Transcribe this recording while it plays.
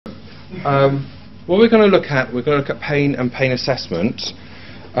what we're going to look at pain and pain assessment,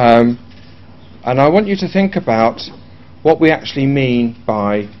 and I want you to think about what we actually mean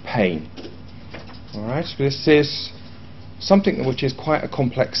by pain. All right, so this is something which is quite a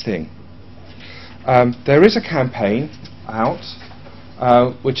complex thing. There is a campaign out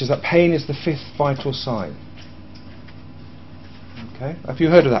which is that pain is the 5th vital sign. Okay, have you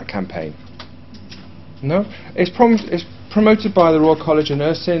heard of that campaign? No? It's promoted by the Royal College of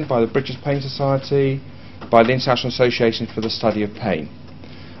Nursing, by the British Pain Society, by the International Association for the Study of Pain.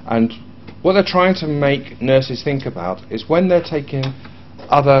 And what they're trying to make nurses think about is when they're taking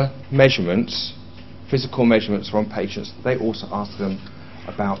other measurements, physical measurements from patients, they also ask them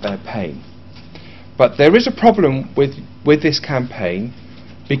about their pain. But there is a problem with this campaign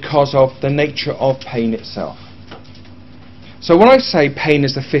because of the nature of pain itself. So when I say pain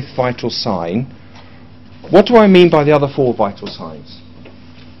is the 5th vital sign, what do I mean by the other 4 vital signs?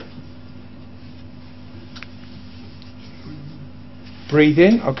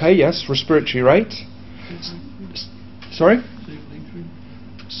 Breathing, okay, yes. Respiratory rate. Sorry?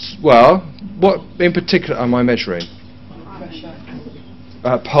 Well, what in particular am I measuring?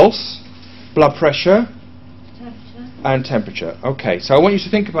 Pulse, blood pressure, and temperature. Okay, so I want you to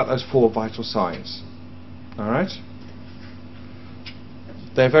think about those 4 vital signs. Alright?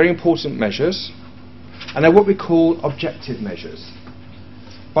 They're very important measures, and they're what we call objective measures.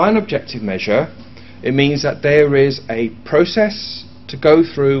 By an objective measure, it means that there is a process to go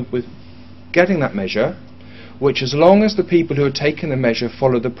through with getting that measure, which as long as the people who are taking the measure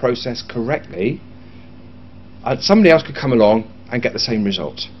follow the process correctly, somebody else could come along and get the same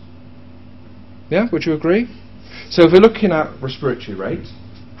result. Yeah, would you agree? So if we're looking at respiratory rate,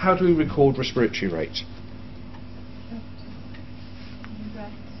 how do we record respiratory rate?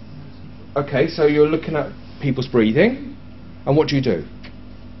 Okay, so you're looking at people's breathing, and what do?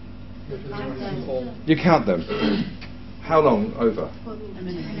 You count them. How long over? A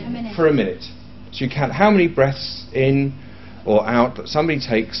minute. For a minute. So you count how many breaths in or out that somebody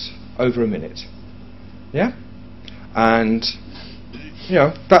takes over a minute. Yeah? And, you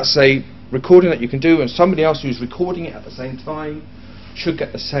know, that's a recording that you can do, and somebody else who's recording it at the same time should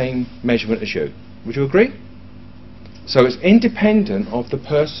get the same measurement as you. Would you agree? So it's independent of the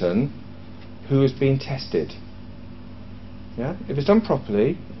person who is being tested. Yeah? If it's done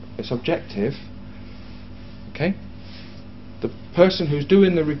properly, it's objective. Okay? The person who's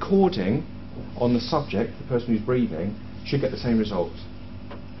doing the recording on the subject, the person who's breathing, should get the same result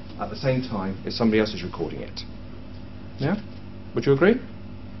at the same time as somebody else is recording it. Yeah? Would you agree?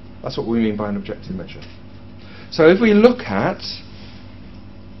 That's what we mean by an objective measure. So if we look at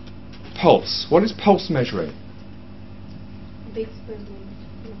pulse, what is pulse measuring?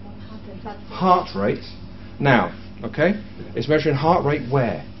 Heart rate. Now, okay, it's measuring heart rate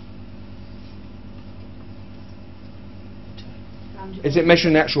where? Is it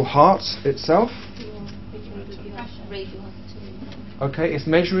measuring the actual heart itself? Okay, it's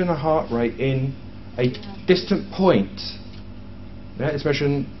measuring the heart rate in a distant point. Yeah, it's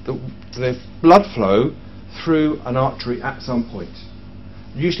measuring the blood flow through an artery at some point.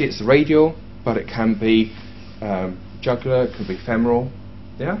 Usually it's radial, but it can be jugular, it can be femoral.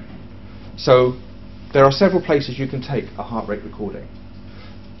 Yeah? So there are several places you can take a heart rate recording.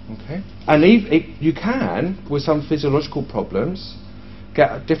 Okay? And you can, with some physiological problems, get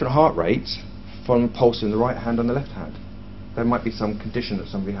a different heart rate from a pulse in the right hand and the left hand. There might be some condition that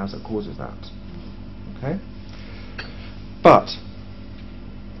somebody has that causes that. Okay? But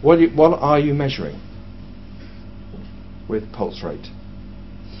what are you measuring with pulse rate?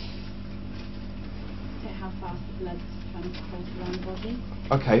 How fast the blood's transported around the body.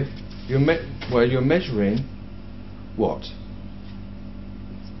 Okay, you're measuring what?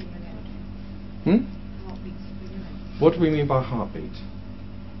 What do we mean by heartbeat?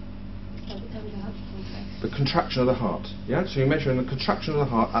 The contraction of the heart. Yeah, so you're measuring the contraction of the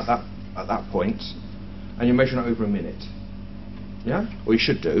heart at that point, and you're measuring it over a minute. Yeah, or you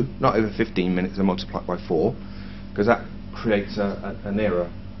should do, not over 15 minutes and multiply it by 4, because that creates an error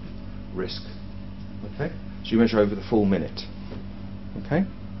risk. Okay, so you measure over the full minute. Okay,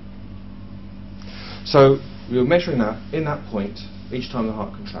 so you're measuring that in that point each time the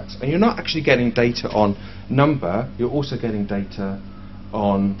heart contracts, and you're not actually getting data on number. You're also getting data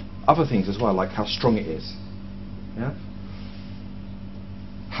on other things as well, like how strong it is. Yeah,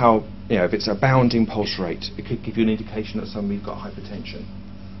 how, you know, if it's a bounding pulse rate, it could give you an indication that somebody's got hypertension.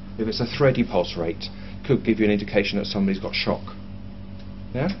 If it's a thready pulse rate, it could give you an indication that somebody's got shock.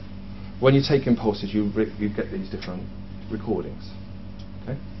 Yeah, when you're taking pulses, you get these different recordings.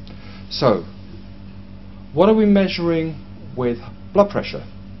 Okay, so what are we measuring with blood pressure?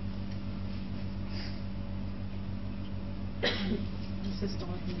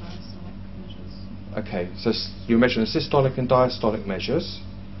 systolic and diastolic measures. Okay, so you're measuring systolic and diastolic measures,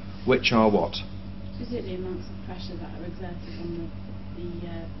 which are what? Specifically amounts of pressure that are exerted on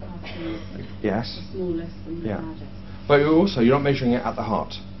the arteries. Yes. The smallest and the largest. But you're not measuring it at the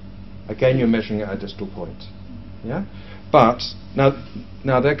heart. Again, you're measuring it at a distal point. Yeah. But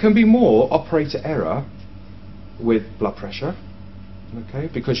now there can be more operator error with blood pressure. Okay,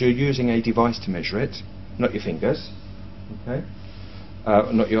 because you're using a device to measure it, not your fingers. Okay.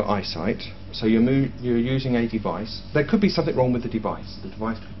 Not your eyesight. So you're using a device. There could be something wrong with the device. The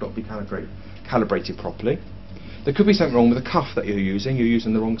device could not be calibrated properly. There could be something wrong with the cuff that you're using. You're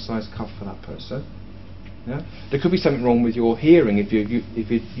using the wrong size cuff for that person. Yeah? There could be something wrong with your hearing if you're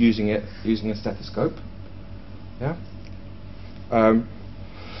using a stethoscope. Yeah.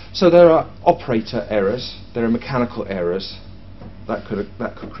 So there are operator errors. There are mechanical errors that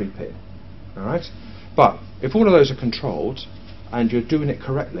could creep in. All right. But if all of those are controlled and you're doing it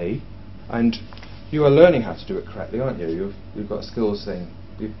correctly, and you are learning how to do it correctly, aren't you? You've got a skills thing.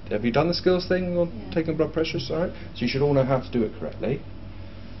 Have you done the skills thing on taking blood pressures? All right. So you should all know how to do it correctly.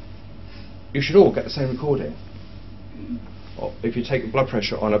 You should all get the same recording. Or if you take blood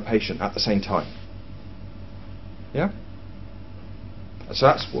pressure on a patient at the same time. Yeah. So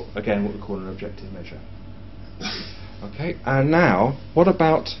that's what we call an objective measure. Okay. And now, what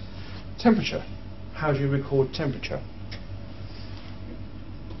about temperature? How do you record temperature?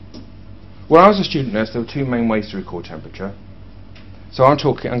 When I was a student nurse, there were two main ways to record temperature. So I'm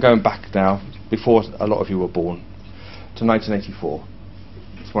going back now, before a lot of you were born, to 1984.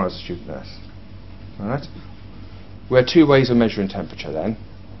 That's when I was a student nurse. All right. We had two ways of measuring temperature then.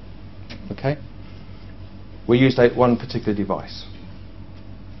 Okay. We used one particular device.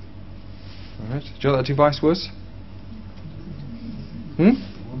 All right. Do you know what that device was?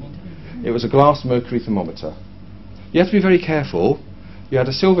 It was a glass mercury thermometer. You have to be very careful. You had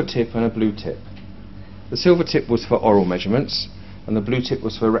a silver tip and a blue tip. The silver tip was for oral measurements, and the blue tip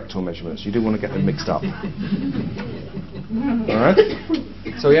was for rectal measurements. You didn't want to get them mixed up. All right.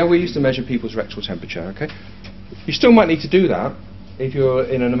 So yeah, we used to measure people's rectal temperature. Okay. You still might need to do that if you're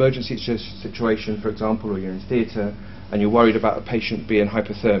in an emergency situation, for example, or you're in theatre and you're worried about a patient being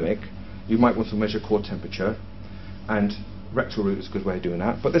hypothermic. You might want to measure core temperature, and rectal route is a good way of doing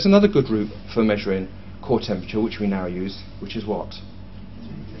that. But there's another good route for measuring core temperature, which we now use, which is what?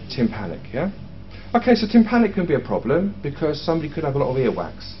 Tympanic, yeah? Okay, so tympanic can be a problem because somebody could have a lot of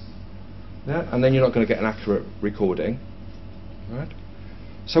earwax. Yeah? And then you're not going to get an accurate recording. Right?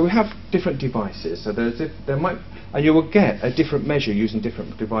 So we have different devices. So there might, and you will get a different measure using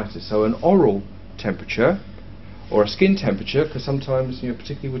different devices. So an oral temperature or a skin temperature, because sometimes,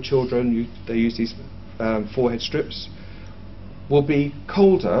 particularly with children, they use these forehead strips, will be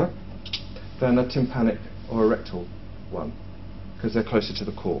colder than a tympanic or a rectal one, because they're closer to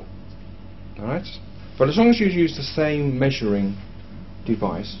the core. All right? But as long as you use the same measuring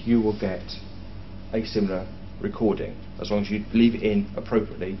device, you will get a similar recording, as long as you leave it in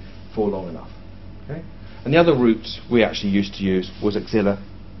appropriately for long enough. Okay? And the other route we actually used to use was axilla,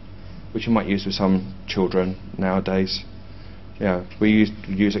 which you might use with some children nowadays. Yeah, we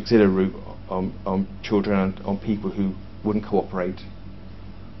use axilla route on children and on people who wouldn't cooperate.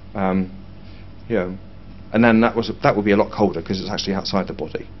 And then that would be a lot colder because it's actually outside the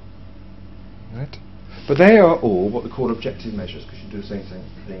body. Right? But they are all what we call objective measures, because you do the same thing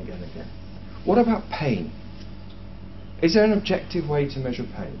again and again. What about pain? Is there an objective way to measure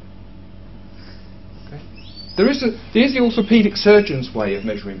pain? Okay. There's the orthopaedic surgeon's way of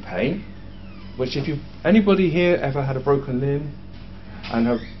measuring pain, which if anybody here ever had a broken limb and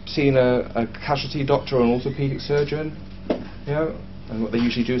have seen a casualty doctor or an orthopaedic surgeon, and what they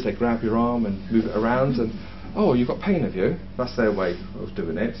usually do is they grab your arm and move it around and, oh, you've got pain, have you? That's their way of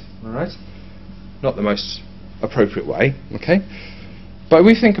doing it, all right? Not the most appropriate way, okay? But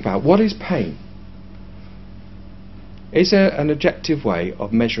we think about, what is pain? Is there an objective way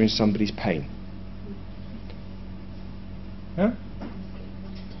of measuring somebody's pain? Yeah?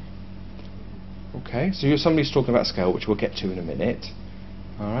 Okay, so somebody's talking about a scale, which we'll get to in a minute,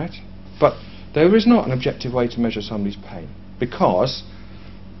 all right? But there is not an objective way to measure somebody's pain, because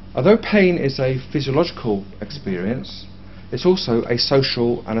although pain is a physiological experience, it's also a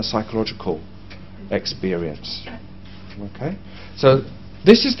social and a psychological experience. Okay? So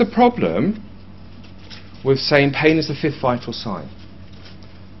this is the problem with saying pain is the fifth vital sign.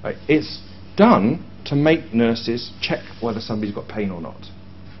 Right? It's done to make nurses check whether somebody's got pain or not.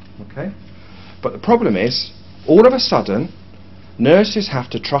 Okay? But the problem is, all of a sudden, nurses have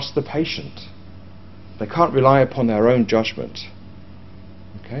to trust the patient. They can't rely upon their own judgment.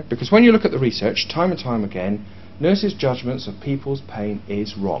 Okay? Because when you look at the research, time and time again, nurses' judgments of people's pain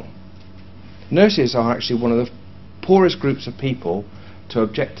is wrong. Nurses are actually one of the poorest groups of people to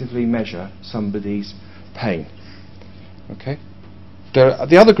objectively measure somebody's pain. Okay?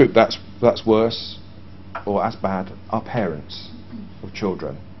 The other group that's worse or as bad are parents of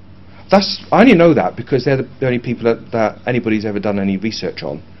children. I only know that because they're the only people that anybody's ever done any research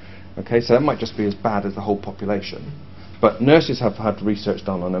on. Okay, so that might just be as bad as the whole population. But nurses have had research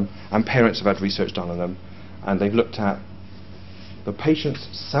done on them, and parents have had research done on them, and they've looked at the patient's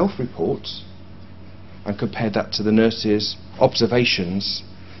self-reports and compared that to the nurses' observations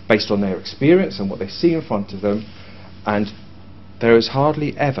based on their experience and what they see in front of them, and there is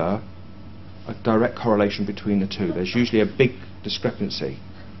hardly ever a direct correlation between the two. There's usually a big discrepancy.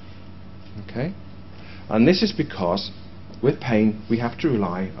 Okay? And this is because with pain we have to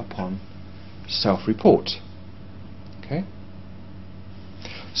rely upon self-report. Okay?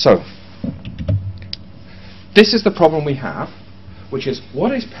 So, this is the problem we have, which is,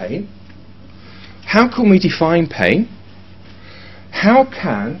 what is pain? How can we define pain? How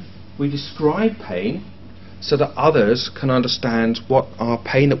can we describe pain so that others can understand what our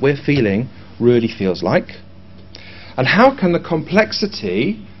pain that we're feeling really feels like? And how can the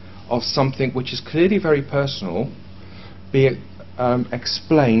complexity of something which is clearly very personal be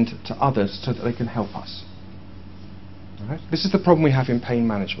explained to others so that they can help us? Right? This is the problem we have in pain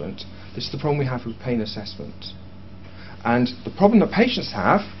management. This is the problem we have with pain assessment. And the problem that patients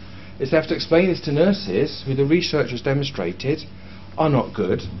have is they have to explain this to nurses who the research has demonstrated are not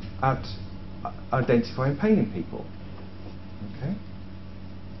good at identifying pain in people. Okay?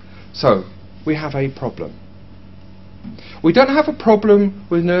 So, we have a problem. We don't have a problem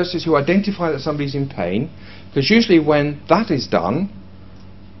with nurses who identify that somebody's in pain, because usually when that is done,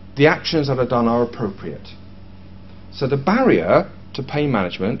 the actions that are done are appropriate. So the barrier to pain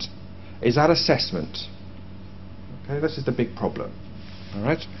management is that assessment. Okay, this is the big problem. All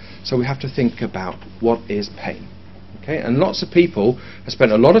right? So we have to think about what is pain. Okay? And lots of people have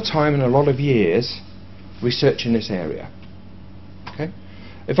spent a lot of time and a lot of years researching this area. Okay?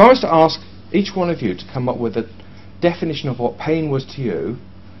 If I was to ask each one of you to come up with a definition of what pain was to you,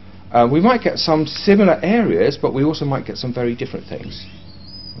 we might get some similar areas, but we also might get some very different things.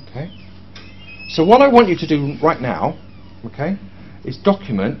 Okay? So what I want you to do right now, okay, is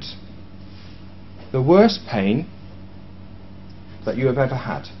document the worst pain that you have ever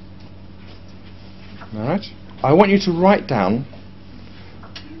had. Alright? I want you to write down,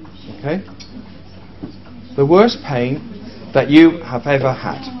 okay, the worst pain that you have ever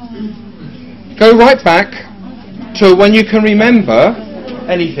had. Go right back to when you can remember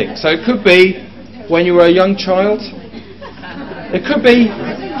anything. So it could be when you were a young child. It could be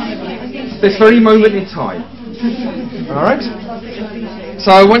this very moment in time. Alright?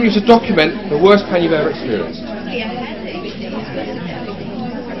 So I want you to document the worst pain you've ever experienced.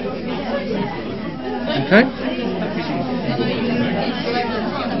 Okay?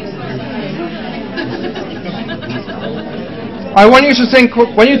 I want you to think,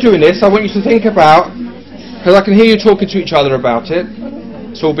 when you're doing this, I want you to think about, because I can hear you talking to each other about it,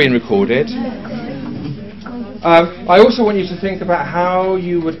 it's all being recorded. I also want you to think about how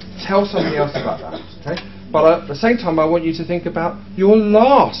you would tell somebody else about that. Okay? But at the same time, I want you to think about your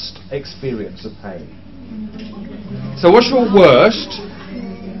last experience of pain. So what's your worst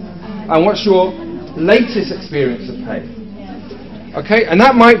and what's your latest experience of pain? Okay? And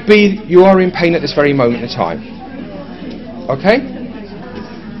that might be you are in pain at this very moment in time. Okay?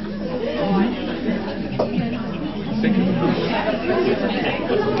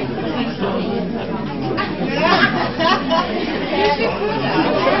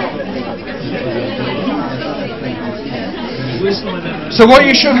 So what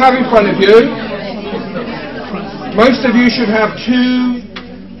you should have in front of you, most of you should have two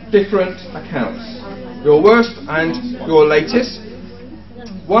different accounts. Your worst and your latest.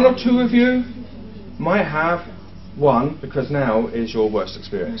 One or two of you might have one, because now is your worst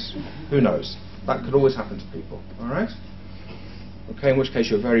experience. Who knows? That could always happen to people. Alright? Okay, in which case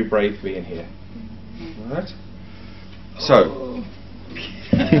you're very brave being here. Alright? So.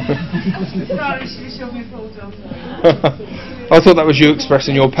 I thought that was you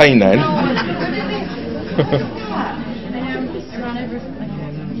expressing your pain then.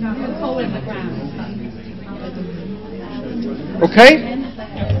 Okay?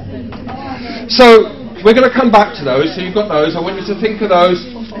 So, we're going to come back to those. So you've got those. I want you to think of those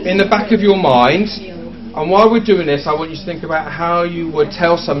in the back of your mind. And while we're doing this, I want you to think about how you would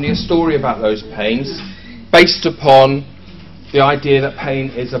tell somebody a story about those pains based upon the idea that pain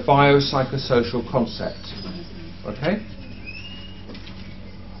is a biopsychosocial concept. Okay?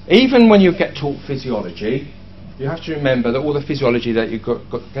 Even when you get taught physiology, you have to remember that all the physiology that you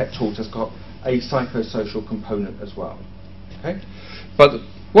get taught has got a psychosocial component as well. Okay? But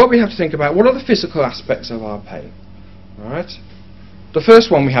what we have to think about, what are the physical aspects of our pain? All right? The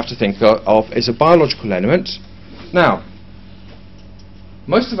first one we have to think of is a biological element. Now,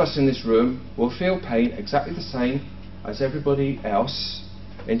 most of us in this room will feel pain exactly the same as everybody else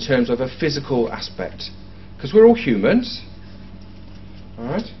in terms of a physical aspect, because we're all humans. All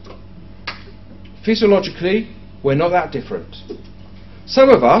right? Physiologically, we're not that different. Some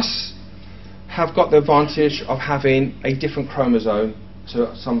of us have got the advantage of having a different chromosome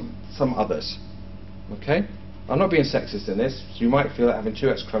to some others. Okay? I'm not being sexist in this, so you might feel that having two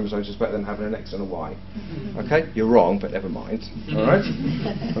X chromosomes is better than having an X and a Y. Okay? You're wrong, but never mind. Alright?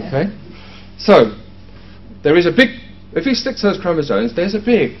 Okay? So, there is a big, if you stick to those chromosomes, there's a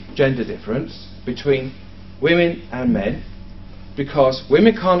big gender difference between women and men, because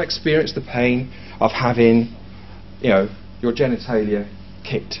women can't experience the pain of having, your genitalia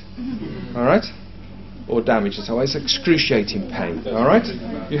kicked. Alright? Or damaged in some way. It's excruciating pain. Alright?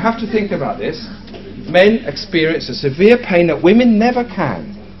 You have to think about this. Men experience a severe pain that women never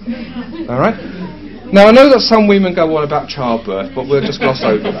can. Alright? Now I know that some women go on about childbirth, but we'll just gloss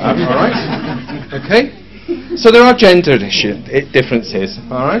over that. Alright? Okay? So there are gender differences.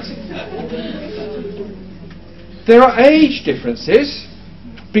 Alright? There are age differences,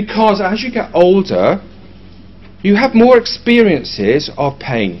 because as you get older, you have more experiences of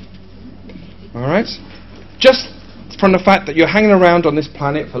pain. Alright? Just from the fact that you're hanging around on this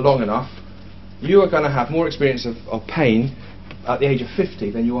planet for long enough, you are going to have more experience of pain at the age of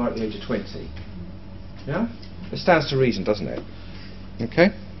 50 than you are at the age of 20. Yeah? It stands to reason, doesn't it? Okay?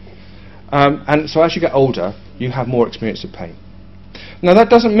 And so as you get older, you have more experience of pain. Now that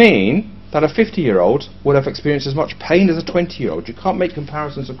doesn't mean that a 50-year-old would have experienced as much pain as a 20-year-old. You can't make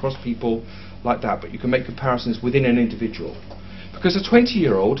comparisons across people like that, but you can make comparisons within an individual. Because a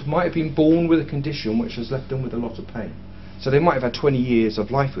 20-year-old might have been born with a condition which has left them with a lot of pain. So they might have had 20 years of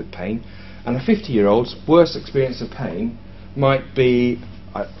life with pain, and a 50-year-old's worst experience of pain might be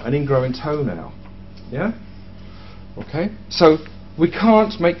an ingrowing toenail. Yeah? Okay? So we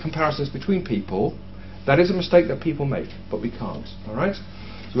can't make comparisons between people. That is a mistake that people make, but we can't. Alright?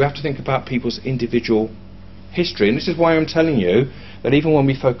 So we have to think about people's individual history, and this is why I'm telling you that even when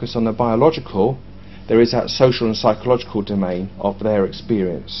we focus on the biological, there is that social and psychological domain of their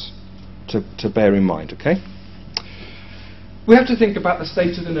experience to bear in mind. Okay? We have to think about the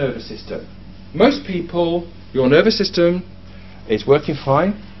state of the nervous system. Most people, your nervous system is working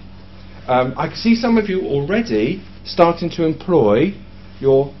fine. I can see some of you already starting to employ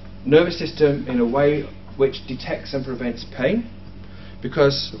your nervous system in a way which detects and prevents pain,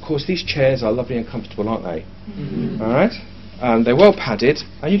 because of course these chairs are lovely and comfortable, aren't they? Alright? They're well padded,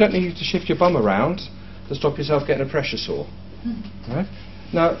 and you don't need to shift your bum around to stop yourself getting a pressure sore. Right?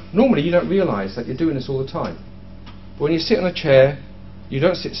 Now, normally you don't realise that you're doing this all the time. But when you sit on a chair, you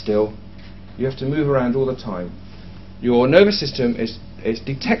don't sit still, you have to move around all the time. Your nervous system is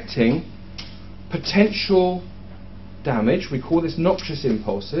detecting potential damage. We call this noxious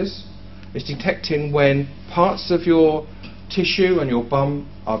impulses. It's detecting when parts of your tissue and your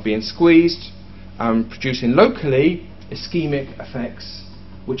bum are being squeezed and producing locally ischemic effects,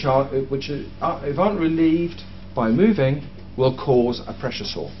 which if aren't relieved by moving, will cause a pressure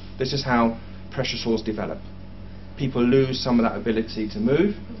sore. This is how pressure sores develop. People lose some of that ability to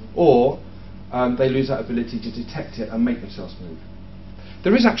move, or they lose that ability to detect it and make themselves move.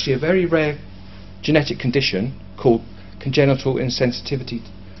 There is actually a very rare genetic condition called congenital insensitivity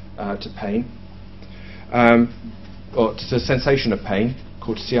to pain, or to the sensation of pain,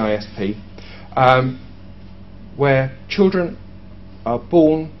 called CISP, where children are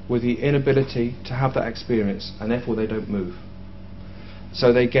born with the inability to have that experience, and therefore they don't move.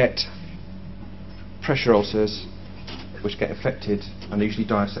 So they get pressure ulcers, which get infected, and they usually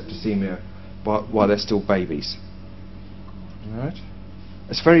die of septicemia while they're still babies. Right?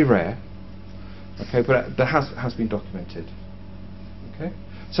 It's very rare, okay, but that has been documented. Okay?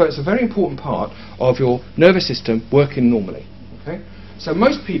 So it's a very important part of your nervous system working normally. Okay? So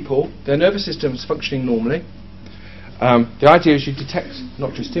most people, their nervous system is functioning normally. The idea is you detect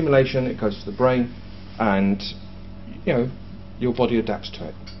noxious stimulation, it goes to the brain, and your body adapts to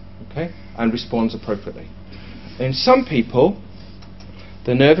it, okay, and responds appropriately. In some people,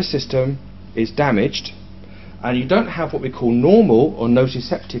 the nervous system is damaged, and you don't have what we call normal or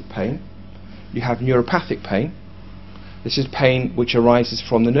nociceptive pain. You have neuropathic pain. This is pain which arises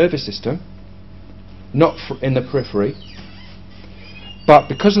from the nervous system, not in the periphery. But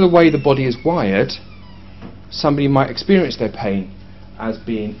because of the way the body is wired, somebody might experience their pain as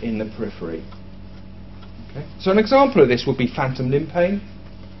being in the periphery. Okay? So an example of this would be phantom limb pain.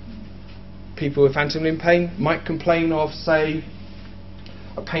 People with phantom limb pain might complain of, say,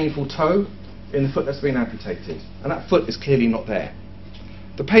 a painful toe in the foot that's been amputated, and that foot is clearly not there.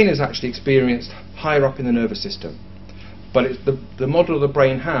 The pain is actually experienced higher up in the nervous system, but it's the model the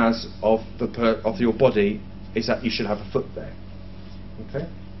brain has of your body is that you should have a foot there. Okay?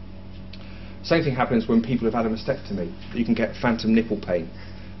 Same thing happens when people have had a mastectomy. You can get phantom nipple pain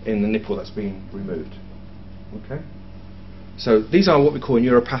in the nipple that's been removed. Okay? So these are what we call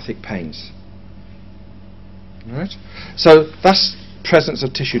neuropathic pains. Alright? So that's presence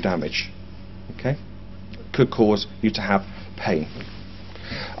of tissue damage. Okay? Could cause you to have pain.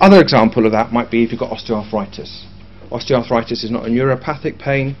 Other example of that might be if you've got osteoarthritis. Osteoarthritis is not a neuropathic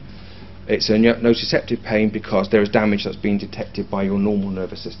pain, it's a nociceptive pain because there is damage that's been detected by your normal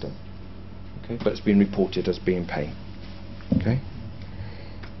nervous system. Okay? But it's been reported as being pain. Okay?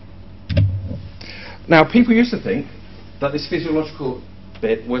 Now, people used to think that this physiological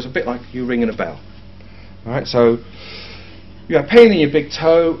bit was a bit like you ringing a bell. Alright, so you have pain in your big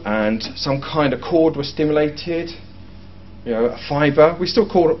toe and some kind of cord was stimulated, you know, a fibre. We still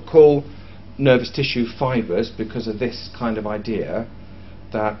call nervous tissue fibres because of this kind of idea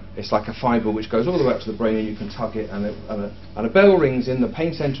that it's like a fibre which goes all the way up to the brain and you can tug it and a bell rings in the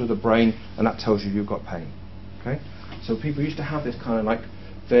pain centre of the brain and that tells you you've got pain. Okay? So people used to have this kind of like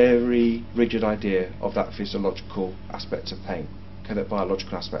very rigid idea of that physiological aspect of pain, okay, that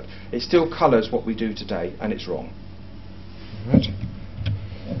biological aspect. It still colours what we do today and it's wrong. Right.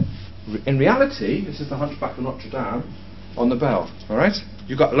 In reality, this is the Hunchback of Notre Dame on the bell. All right,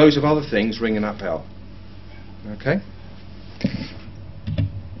 you've got loads of other things ringing that bell. Okay.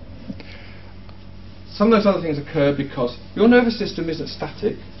 Some of those other things occur because your nervous system isn't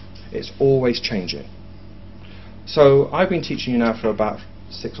static; it's always changing. So I've been teaching you now for about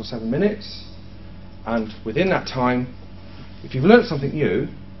 6 or 7 minutes, and within that time, if you've learnt something new,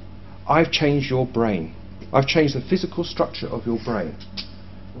 I've changed your brain. I've changed the physical structure of your brain,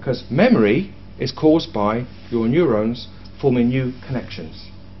 because memory is caused by your neurons forming new connections.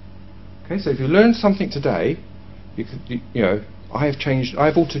 Okay, so if you learn something today, you know,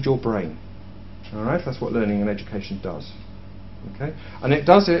 I've altered your brain. All right, that's what learning and education does. Okay, and it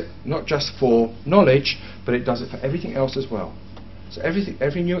does it not just for knowledge, but it does it for everything else as well. So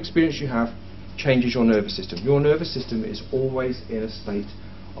every new experience you have changes your nervous system. Your nervous system is always in a state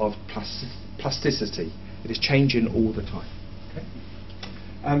of plasticity. It is changing all the time. Okay?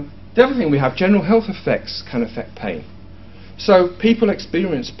 The other thing we have, general health effects can affect pain. So people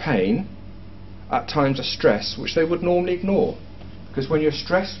experience pain at times of stress which they would normally ignore, because when you're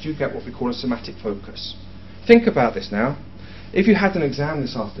stressed you get what we call a somatic focus. Think about this now. If you had an exam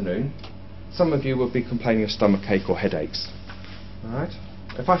this afternoon, some of you would be complaining of stomachache or headaches. All right?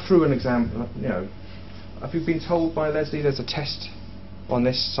 If I threw an exam, you know, have you been told by Leslie there's a test on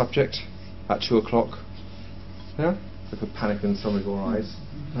this subject at 2 o'clock? Yeah? Look at panic in some of your eyes.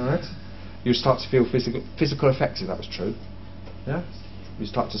 All right? You start to feel physical effects if that was true. Yeah? You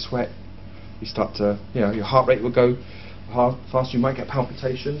start to sweat. You start to, you know, your heart rate will go fast. You might get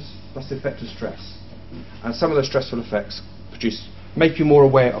palpitations. That's the effect of stress. And some of those stressful effects make you more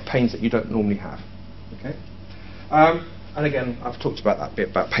aware of pains that you don't normally have. Okay? And again, I've talked about that bit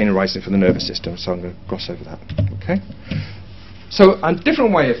about pain arising from the nervous system, so I'm going to gloss over that. Okay? So a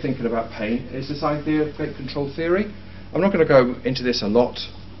different way of thinking about pain is this idea of gate control theory. I'm not going to go into this a lot.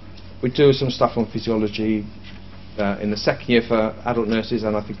 We do some stuff on physiology in the second year for adult nurses,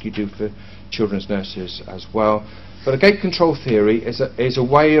 and I think you do for children's nurses as well. But a gate control theory is a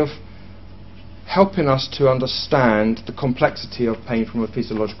way of helping us to understand the complexity of pain from a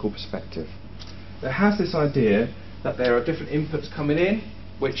physiological perspective. It has this idea that there are different inputs coming in,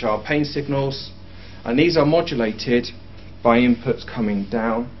 which are pain signals, and these are modulated by inputs coming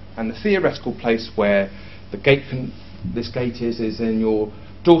down. And the theoretical place where the this gate is in your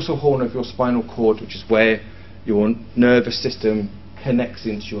dorsal horn of your spinal cord, which is where your nervous system connects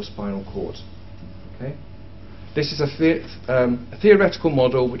into your spinal cord. Okay? This is a theoretical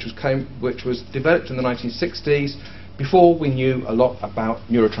model which was developed in the 1960s, before we knew a lot about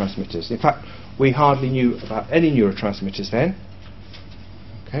neurotransmitters. In fact, we hardly knew about any neurotransmitters then.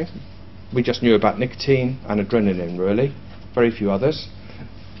 Okay? We just knew about nicotine and adrenaline, really. Very few others.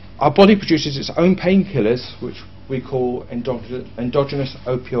 Our body produces its own painkillers, which we call endogenous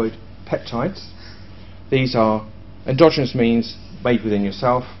opioid peptides. These are, endogenous means made within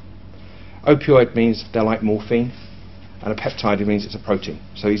yourself. Opioid means they're like morphine, and a peptide means it's a protein.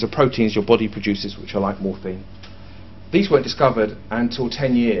 So these are proteins your body produces which are like morphine. These weren't discovered until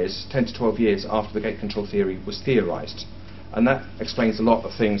 10 to 12 years after the gate control theory was theorised. and that explains a lot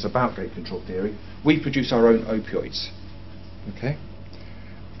of things about gate control theory. We produce our own opioids. Okay.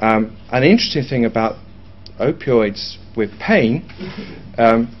 An interesting thing about opioids with pain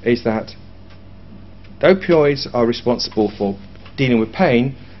is that opioids are responsible for dealing with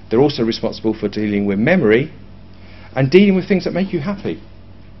pain. They're also responsible for dealing with memory and dealing with things that make you happy.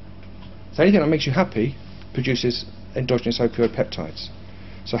 So anything that makes you happy produces endogenous opioid peptides.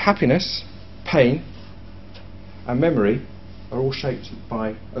 So happiness, pain and memory are all shaped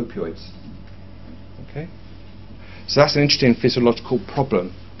by opioids. Okay? So that's an interesting physiological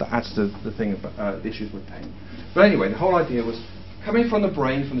problem that adds to the thing about the issues with pain. But anyway, the whole idea was coming from the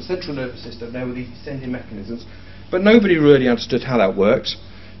brain, from the central nervous system, there were these descending mechanisms, but nobody really understood how that worked,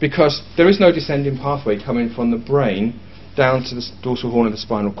 because there is no descending pathway coming from the brain down to the dorsal horn of the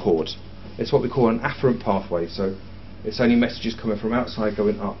spinal cord. It's what we call an afferent pathway, so it's only messages coming from outside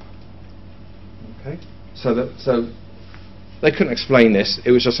going up. Okay? So they couldn't explain this,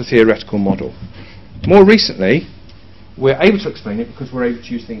 it was just a theoretical model. More recently, we're able to explain it because we're able to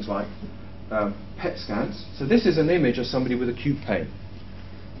use things like PET scans. So this is an image of somebody with acute pain.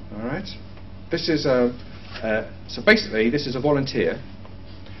 All right. This is so basically this is a volunteer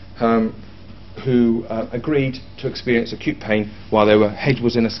who agreed to experience acute pain while their head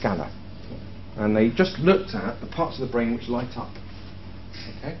was in a scanner, and they just looked at the parts of the brain which light up.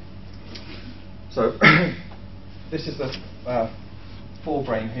 Okay. So this is the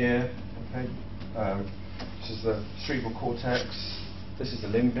forebrain here. Okay. This is the cerebral cortex, this is the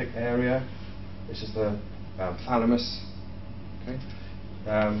limbic area, this is the thalamus, okay?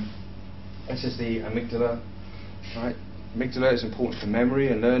 This is the amygdala, right? Amygdala is important for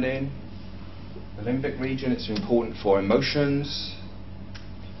memory and learning. The limbic region is important for emotions.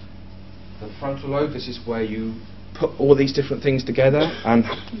 The frontal lobe, this is where you put all these different things together and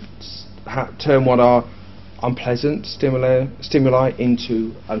turn what are unpleasant stimuli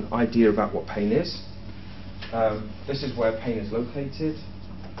into an idea about what pain is. This is where pain is located.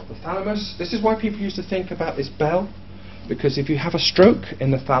 The thalamus, this is why people used to think about this bell, because if you have a stroke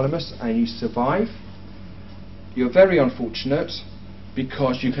in the thalamus and you survive, you're very unfortunate,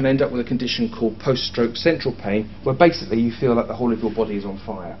 because you can end up with a condition called post-stroke central pain, where basically you feel like the whole of your body is on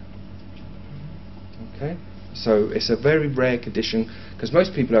fire. Okay? So it's a very rare condition, because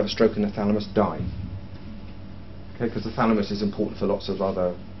most people who have a stroke in the thalamus die. Okay? Because the thalamus is important for lots of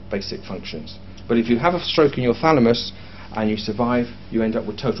other basic functions. But if you have a stroke in your thalamus and you survive, you end up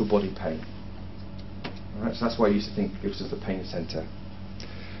with total body pain. All right, so that's why I used to think it was the pain centre.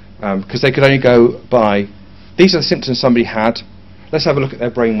 Because they could only go by, these are the symptoms somebody had, let's have a look at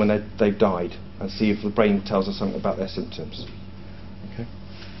their brain when they've died and see if the brain tells us something about their symptoms. Okay.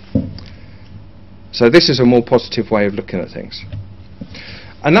 So this is a more positive way of looking at things.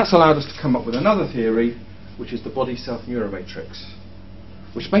 And that's allowed us to come up with another theory, which is the body self-neuromatrix,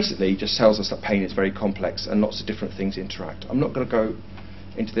 which basically just tells us that pain is very complex and lots of different things interact. I'm not going to go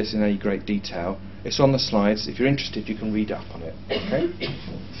into this in any great detail. It's on the slides. If you're interested, you can read up on it. Okay?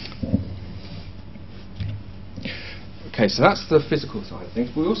 Okay, so that's the physical side of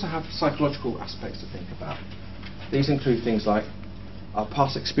things. We also have psychological aspects to think about. These include things like our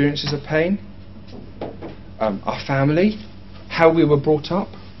past experiences of pain, our family, how we were brought up,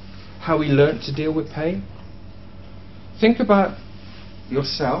 how we learnt to deal with pain. Think about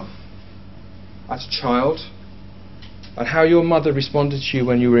yourself as a child and how your mother responded to you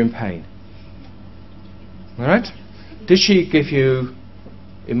when you were in pain. Alright? Did she give you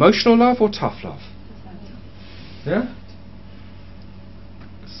emotional love or tough love? Yeah?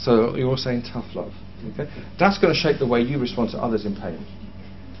 So you're all saying tough love. Okay? That's going to shape the way you respond to others in pain.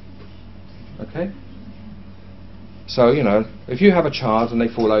 Okay? So, you know, if you have a child and they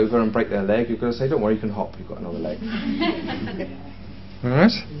fall over and break their leg, you're going to say, don't worry, you can hop, you've got another leg.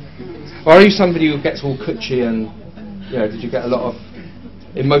 Alright? Or are you somebody who gets all cutchy and, you know, did you get a lot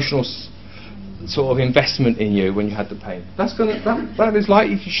of emotional sort of investment in you when you had the pain? That's going to, that is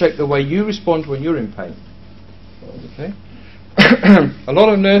likely to shape the way you respond when you're in pain. Okay? A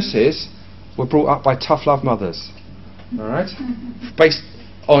lot of nurses were brought up by tough love mothers. Alright? Based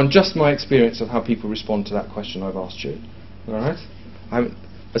on just my experience of how people respond to that question I've asked you. Alright?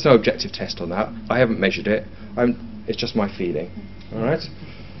 There's no objective test on that. I haven't measured it. It's just my feeling. Alright?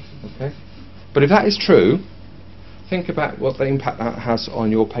 Okay. But if that is true, think about what the impact that has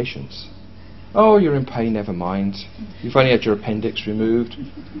on your patients. Oh, you're in pain, never mind. You've only had your appendix removed.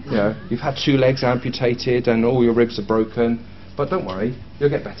 You know, you've had 2 legs amputated and all your ribs are broken. But don't worry, you'll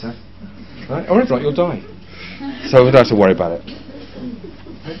get better. Right? Or if not, you'll die. So we don't have to worry about it.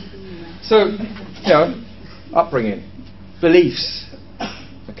 So, you know, upbringing, beliefs.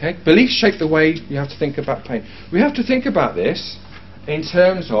 Okay? Beliefs shape the way you have to think about pain. We have to think about this in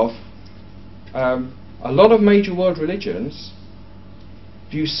terms of a lot of major world religions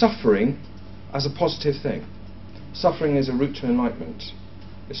view suffering as a positive thing. Suffering is a route to enlightenment.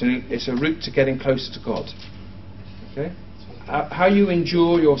 It's a route to getting closer to God. Okay? How you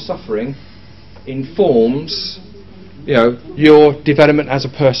endure your suffering informs, your development as a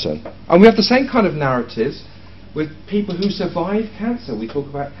person. And we have the same kind of narratives with people who survive cancer. We talk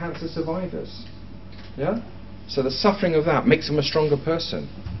about cancer survivors. Yeah? So the suffering of that makes them a stronger person.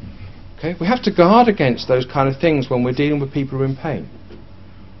 Okay? We have to guard against those kind of things when we're dealing with people who are in pain.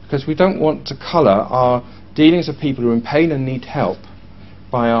 Because we don't want to colour our dealings with people who are in pain and need help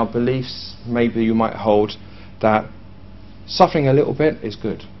by our beliefs. Maybe you might hold that suffering a little bit is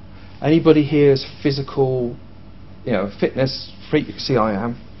good. Anybody here is physical, fitness freak? You can see I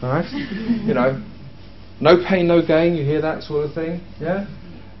am, alright? No pain, no gain, you hear that sort of thing, yeah?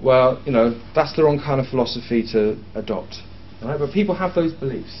 Well, that's the wrong kind of philosophy to adopt, right? But people have those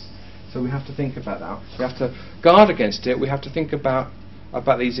beliefs, so we have to think about that. We have to guard against it. We have to think about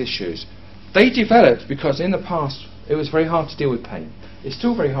these issues. They developed because in the past it was very hard to deal with pain. It's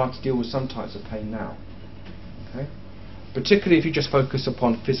still very hard to deal with some types of pain now, okay? Particularly if you just focus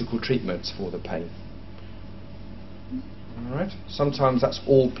upon physical treatments for the pain. All right? Sometimes that's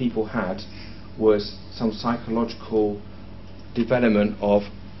all people had was some psychological development of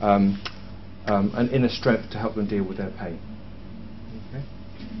an inner strength to help them deal with their pain. Okay?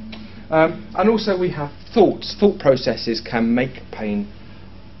 And also we have thoughts. Thought processes can make pain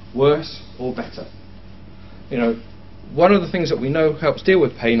worse or better. One of the things that we know helps deal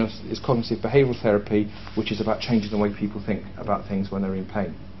with pain is cognitive behavioural therapy, which is about changing the way people think about things when they're in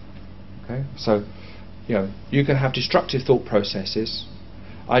pain. Okay? So, you can have destructive thought processes,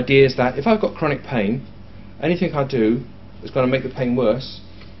 ideas that if I've got chronic pain, anything I do is going to make the pain worse,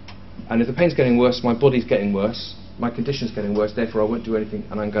 and if the pain's getting worse, my body's getting worse, my condition's getting worse, therefore I won't do anything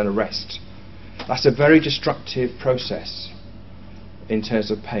and I'm going to rest. That's a very destructive process in terms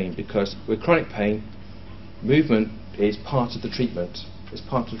of pain, because with chronic pain, movement is part of the treatment. It's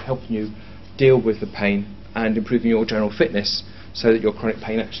part of helping you deal with the pain and improving your general fitness so that your chronic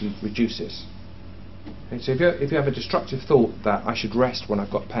pain actually reduces. Okay, so if you have a destructive thought that I should rest when I've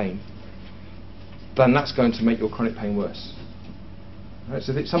got pain, then that's going to make your chronic pain worse. Right,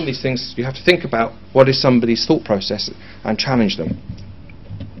 so some of these things you have to think about what is somebody's thought process and challenge them.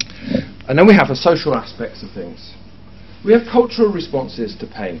 And then we have the social aspects of things. We have cultural responses to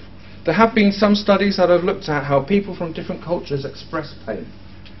pain. There have been some studies that have looked at how people from different cultures express pain.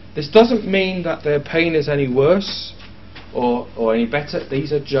 This doesn't mean that their pain is any worse or any better.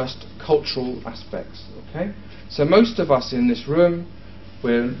 These are just cultural aspects. Okay? So most of us in this room,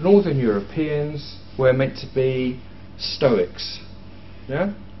 we're Northern Europeans. We're meant to be Stoics.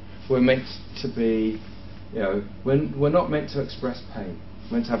 Yeah? We're meant to be, we're not meant to express pain.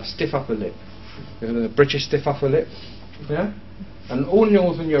 We're meant to have a stiff upper lip. The British stiff upper lip. Yeah? And all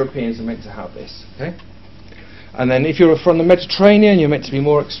Northern Europeans are meant to have this, okay? And then if you're from the Mediterranean, you're meant to be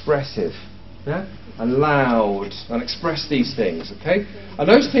more expressive, yeah? And loud, and express these things, okay? And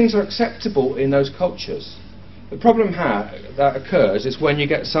those things are acceptable in those cultures. The problem that occurs is when you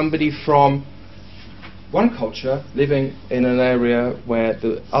get somebody from one culture living in an area where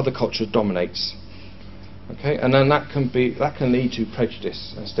the other culture dominates, okay? And then that can lead to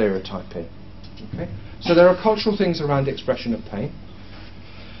prejudice and stereotyping, okay? So there are cultural things around the expression of pain.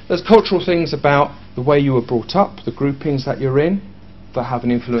 There's cultural things about the way you were brought up, the groupings that you're in, that have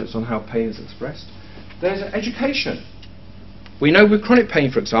an influence on how pain is expressed. There's education. We know with chronic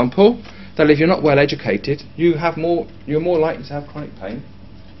pain, for example, that if you're not well educated, you're more likely to have chronic pain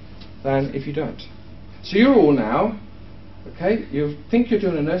than if you don't. So you're all now, okay, you think you're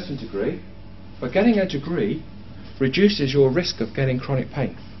doing a nursing degree, but getting a degree reduces your risk of getting chronic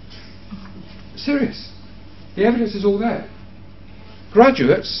pain. Serious. The evidence is all there.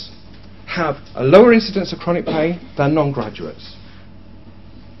 Graduates have a lower incidence of chronic pain than non-graduates.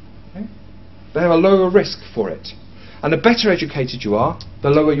 Okay? They have a lower risk for it. And the better educated you are, the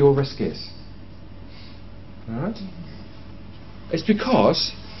lower your risk is. Alright? It's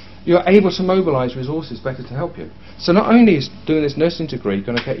because you're able to mobilise resources better to help you. So not only is doing this nursing degree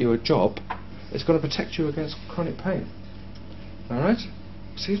going to get you a job, it's going to protect you against chronic pain. Alright?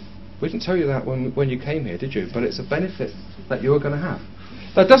 See? We didn't tell you that when you came here, did you? But it's a benefit that you're going to have.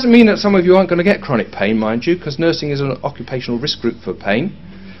 That doesn't mean that some of you aren't going to get chronic pain, mind you, because nursing is an occupational risk group for pain,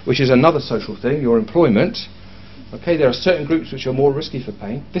 which is another social thing, your employment. Okay, there are certain groups which are more risky for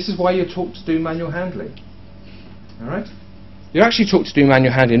pain. This is why you're taught to do manual handling. Alright? You're actually taught to do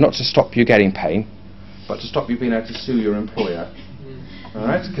manual handling not to stop you getting pain, but to stop you being able to sue your employer. All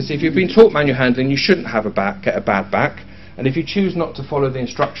right? Because if you've been taught manual handling, you shouldn't have get a bad back. And if you choose not to follow the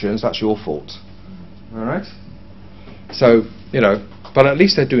instructions, that's your fault. All right? So, but at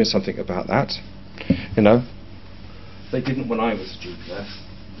least they're doing something about that. They didn't when I was a GPS.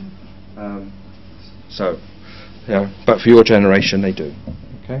 But for your generation, they do.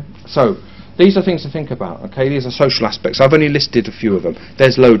 Okay? So, these are things to think about. Okay? These are social aspects. I've only listed a few of them.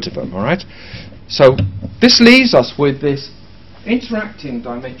 There's loads of them. All right? So, this leaves us with this interacting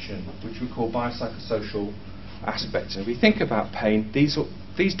dimension, which we call biopsychosocial aspects. And if we think about pain, these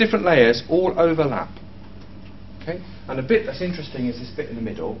different layers all overlap. Okay? And the bit that's interesting is this bit in the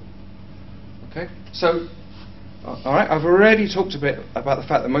middle. Okay? So, alright, I've already talked a bit about the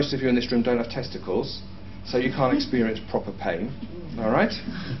fact that most of you in this room don't have testicles, so you can't experience proper pain. Alright?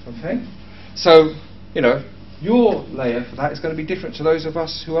 Okay? So, your layer for that is going to be different to those of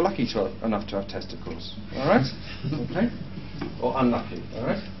us who are lucky enough to have testicles. Alright? Okay? Or unlucky.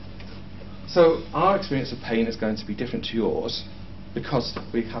 Alright? So, our experience of pain is going to be different to yours because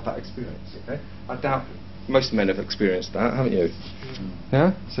we have that experience. Okay? I doubt most men have experienced that, haven't you?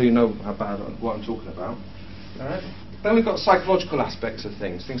 Yeah? So you know how bad what I'm talking about. Alright? Then we've got psychological aspects of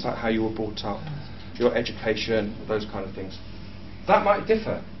things like how you were brought up, your education, those kind of things. That might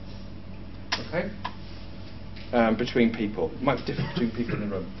differ, okay, between people. It might be different between people in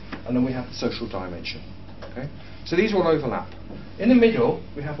the room. And then we have the social dimension. Okay? So these all overlap. In the middle,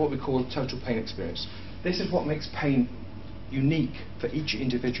 we have what we call total pain experience. This is what makes pain unique for each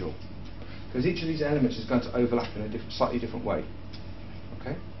individual, because each of these elements is going to overlap in a slightly different way.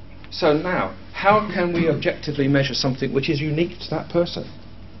 Okay? So now, how can we objectively measure something which is unique to that person?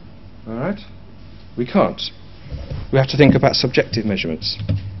 Alright? We can't. We have to think about subjective measurements.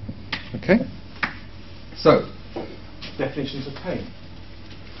 Okay? So, definitions of pain.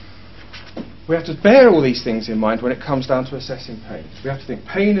 We have to bear all these things in mind when it comes down to assessing pain. We have to think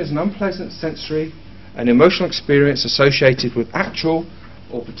pain is an unpleasant sensory and emotional experience associated with actual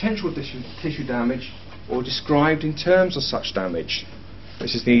or potential tissue damage or described in terms of such damage.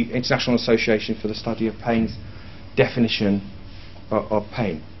 This is the International Association for the Study of Pain's definition of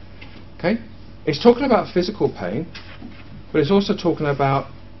pain. Okay? It's talking about physical pain, but it's also talking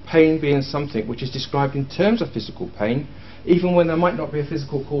about pain being something which is described in terms of physical pain, even when there might not be a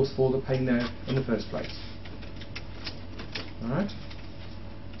physical cause for the pain there in the first place. Alright?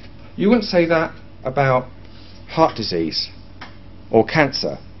 You wouldn't say that about heart disease or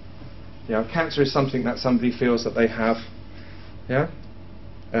cancer. Cancer is something that somebody feels that they have.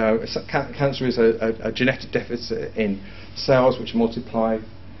 Cancer is a genetic deficit in cells which multiply,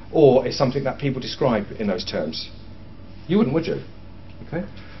 or is something that people describe in those terms. You wouldn't, would you? Okay?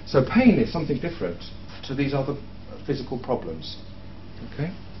 So pain is something different to these other physical problems.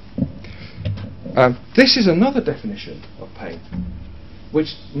 Okay? This is another definition of pain,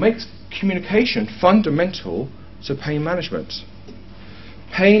 which makes communication fundamental to pain management.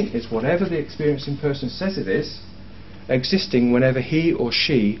 Pain is whatever the experiencing person says it is, existing whenever he or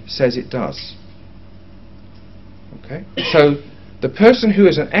she says it does. Okay? So the person who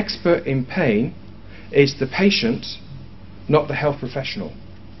is an expert in pain is the patient, not the health professional.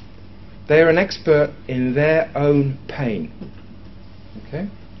 They are an expert in their own pain. Okay?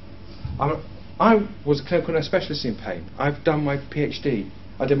 I was a clinical nurse specialist in pain. I've done my PhD.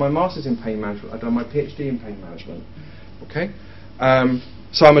 I did my master's in pain management. I've done my PhD in pain management. Okay?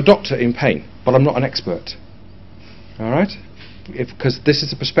 So I'm a doctor in pain, but I'm not an expert. Alright? Because this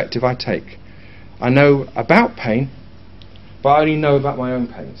is the perspective I take. I know about pain, but I only know about my own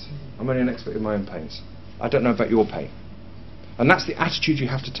pains. I'm only an expert in my own pains. I don't know about your pain. And that's the attitude you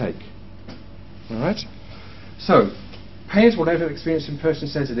have to take. Alright? So, pain is whatever the experiencing person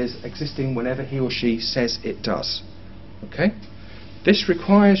says it is, existing whenever he or she says it does. Okay? This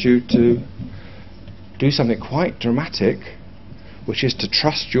requires you to do something quite dramatic, which is to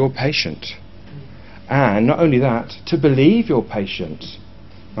trust your patient. And not only that, to believe your patient.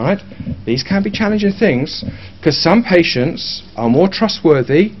 Alright? These can be challenging things, because some patients are more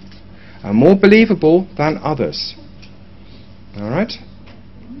trustworthy and more believable than others. Alright?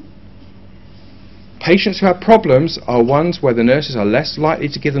 Patients who have problems are ones where the nurses are less likely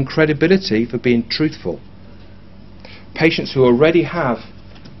to give them credibility for being truthful. Patients who already have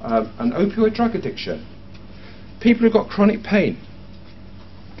an opioid drug addiction, people who've got chronic pain,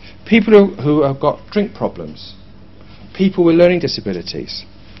 people who have got drink problems, people with learning disabilities,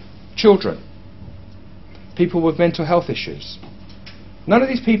 children, people with mental health issues. None of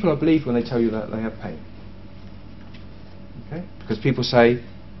these people are believed when they tell you that they have pain. Okay? Because people say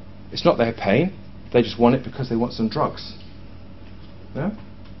it's not their pain, they just want it because they want some drugs. Yeah?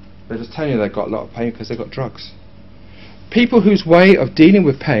 They're just telling you they've got a lot of pain because they've got drugs. people whose way of dealing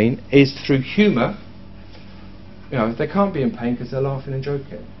with pain is through humour, you know, they can't be in pain because they're laughing and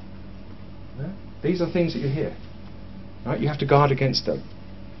joking. Yeah? These are things that you hear. Right? You have to guard against them.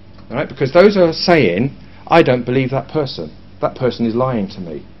 Right? Because those are saying, I don't believe that person. That person is lying to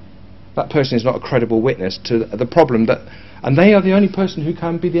me. That person is not a credible witness to the problem that, and they are the only person who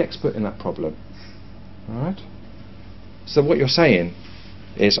can be the expert in that problem. Alright? So what you're saying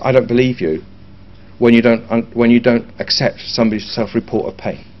is, I don't believe you when you don't accept somebody's self-report of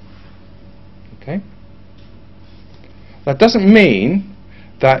pain. Okay? That doesn't mean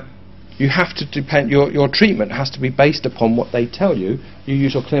that you have to depend, your treatment has to be based upon what they tell you. You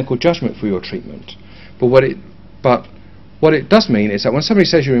use your clinical judgment for your treatment. But what it does mean is that when somebody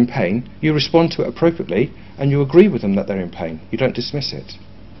says you're in pain, you respond to it appropriately and you agree with them that they're in pain. You don't dismiss it.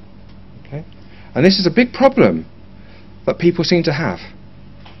 Okay? And this is a big problem that people seem to have.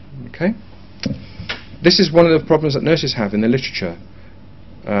 Okay? This is one of the problems that nurses have in the literature.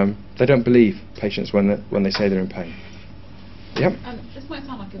 They don't believe patients when they say they're in pain. Yep. This might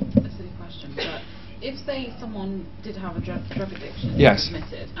sound like a silly question, but if, say, someone did have a drug addiction yes.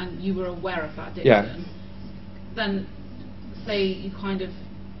 admitted, and you were aware of that addiction, yeah. then say you kind of,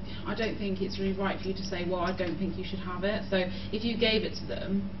 I don't think it's really right for you to say, well, I don't think you should have it. So if you gave it to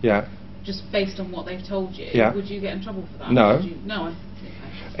them, yeah. just based on what they've told you, yeah. would you get in trouble for that? No. No. Okay.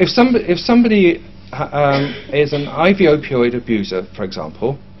 If somebody is an IV opioid abuser, for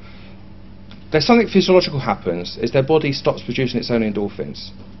example, there's something physiological happens, is their body stops producing its own endorphins.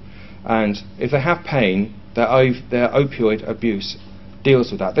 And if they have pain, their opioid abuse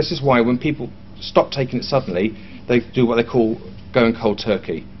deals with that. This is why when people stop taking it suddenly, they do what they call going cold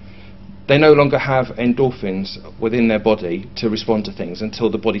turkey. They no longer have endorphins within their body to respond to things until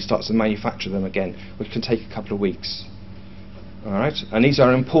the body starts to manufacture them again, which can take a couple of weeks. Alright? And these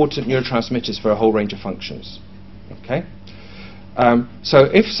are important neurotransmitters for a whole range of functions. Okay? So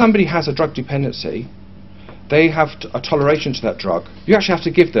if somebody has a drug dependency, they have a toleration to that drug. You actually have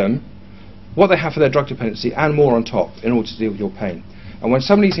to give them what they have for their drug dependency and more on top in order to deal with your pain. And when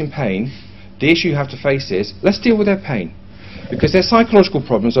somebody's in pain, the issue you have to face is, let's deal with their pain. Because their psychological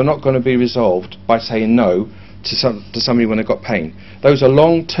problems are not going to be resolved by saying no to somebody when they've got pain. Those are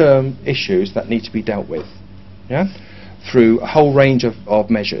long-term issues that need to be dealt with, yeah, through a whole range of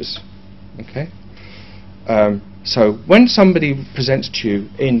measures. Okay. So when somebody presents to you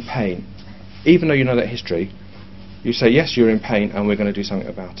in pain, even though you know that history, you say, yes, you're in pain and we're going to do something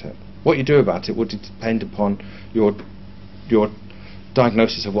about it. What you do about it will depend upon your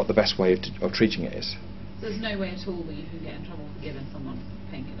diagnosis of what the best way of treating it is. So there's no way at all that you can get in trouble for giving someone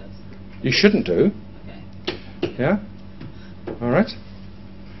painkillers? You shouldn't do. Okay. Yeah? Alright?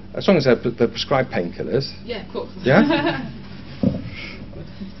 As long as they're prescribed painkillers. Yeah, of course. Yeah?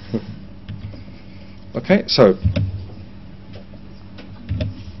 Okay, so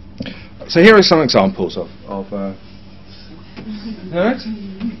here are some examples of alright?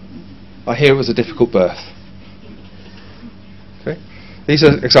 I hear it was a difficult birth. Okay? These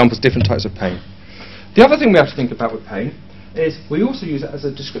are examples of different types of pain. The other thing we have to think about with pain is we also use it as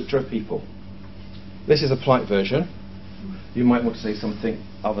a descriptor of people. This is a polite version. You might want to say something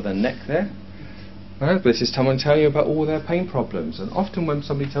other than neck there. But this is someone telling you about all their pain problems. And often when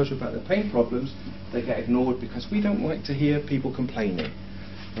somebody tells you about their pain problems, they get ignored because we don't like to hear people complaining.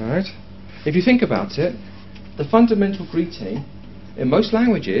 Alright? If you think about it, the fundamental greeting in most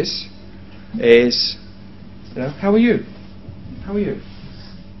languages is, you know, how are you? How are you?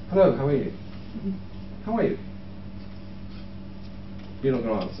 Hello, how are you? How are you? You're not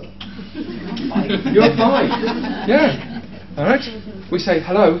going to answer. You're fine. Yeah. Alright? We say,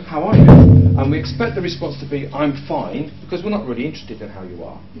 hello, how are you? And we expect the response to be, I'm fine, because we're not really interested in how you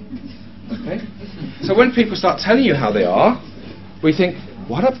are. Okay? So when people start telling you how they are, we think,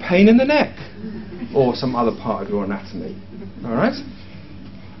 what a pain in the neck. Or some other part of your anatomy. Alright?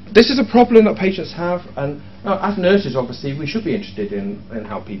 This is a problem that patients have, and as nurses, obviously, we should be interested in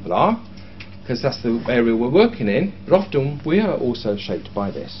how people are, because that's the area we're working in, but often we are also shaped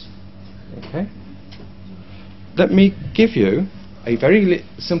by this. Okay? Let me give you a very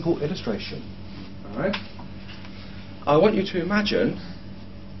simple illustration. Alright? I want you to imagine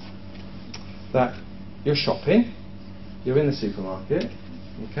that you're shopping, you're in the supermarket,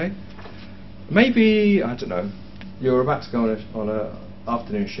 okay? Maybe, I don't know, you're about to go on a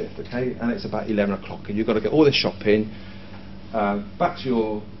afternoon shift, okay? And it's about 11 o'clock and you've got to get all this shopping back to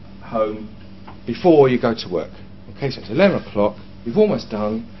your home before you go to work. Okay, so it's 11 o'clock, you've almost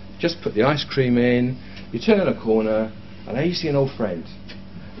done, just put the ice cream in, you turn in a corner, and now you see an old friend.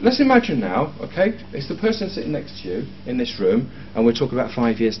 Let's imagine now, okay, it's the person sitting next to you in this room, and we're talking about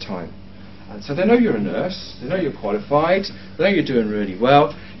 5 years' time. And so they know you're a nurse, they know you're qualified, they know you're doing really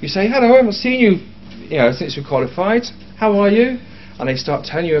well. You say, hello, I haven't seen you, since you're qualified. How are you? And they start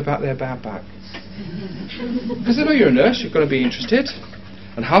telling you about their bad back. Because they know you're a nurse, you're going to be interested.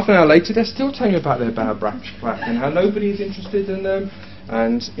 And half an hour later, they're still telling you about their bad back and how nobody's interested in them.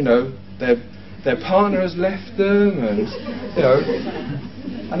 And, their partner has left them. And,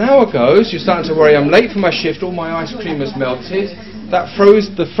 an hour goes, you're starting to worry, I'm late for my shift, all my ice cream has melted.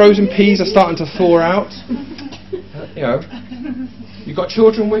 The frozen peas are starting to thaw out. You've got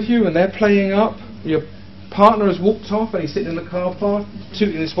children with you and they're playing up. Your partner has walked off and he's sitting in the car park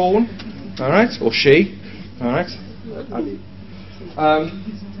tooting his horn. Alright? Or she. Alright?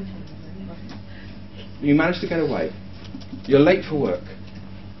 You manage to get away. You're late for work.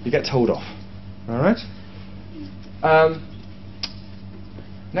 You get told off. Alright?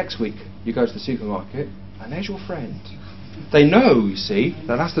 Next week you go to the supermarket and there's your friend. They know, you see,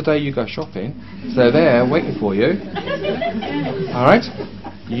 that that's the day you go shopping, so they're there waiting for you. Alright?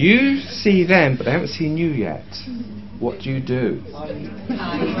 You see them, but they haven't seen you yet. What do you do?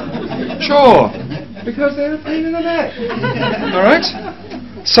 Sure, because they're a pain in the neck. Alright?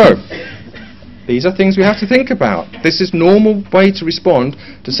 So, these are things we have to think about. This is normal way to respond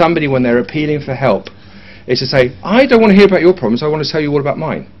to somebody when they're appealing for help. Is to say, I don't want to hear about your problems, I want to tell you all about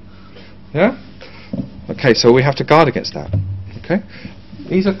mine. Yeah? Okay, so we have to guard against that. Okay?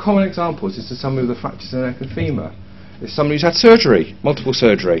 These are common examples. This is somebody with a fracture in the neck and femur. It's somebody who's had surgery, multiple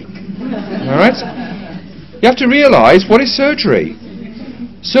surgery. Alright? You have to realise, what is surgery?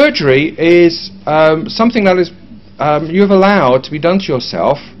 Surgery is something that is you have allowed to be done to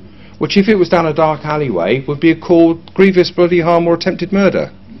yourself, which if it was down a dark alleyway would be called grievous bodily harm or attempted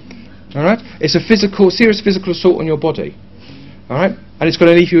murder. Alright? It's a serious physical assault on your body. Alright? And it's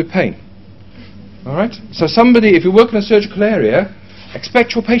going to leave you with pain. Alright? So if you work in a surgical area,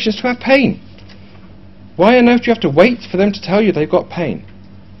 expect your patients to have pain. Why on earth do you have to wait for them to tell you they've got pain?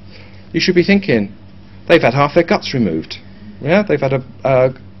 You should be thinking, they've had half their guts removed. Yeah? They've had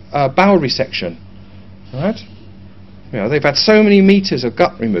a bowel resection. Alright? They've had so many meters of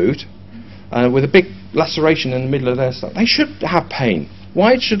gut removed with a big laceration in the middle of their stomach. They should have pain.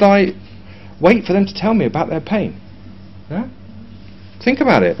 Why should I wait for them to tell me about their pain? Yeah? Think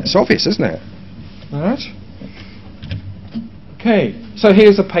about it. It's obvious, isn't it? Alright? Okay, so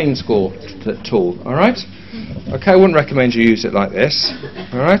here's a pain score tool, alright? Okay, I wouldn't recommend you use it like this.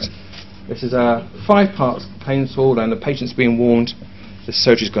 Alright? This is a 5 parts pain tool and the patient's being warned this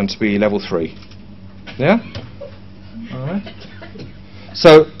surgery is going to be level 3. Yeah? Alright?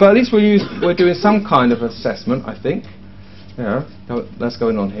 So, but at least we're doing some kind of assessment, I think. Yeah, that's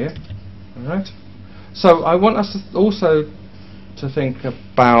going on here. Alright? So I want us to also to think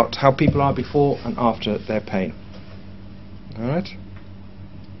about how people are before and after their pain. Alright?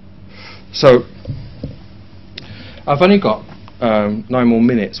 So, I've only got 9 more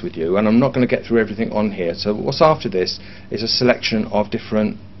minutes with you, and I'm not going to get through everything on here. So what's after this is a selection of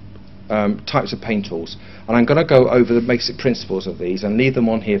different types of pain tools. And I'm going to go over the basic principles of these and leave them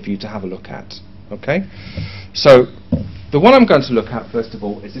on here for you to have a look at. Okay? So, the one I'm going to look at, first of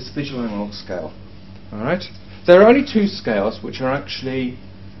all, is this visual analog scale. Alright? There are only 2 scales which are actually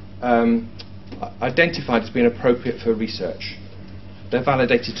identified as being appropriate for research. They're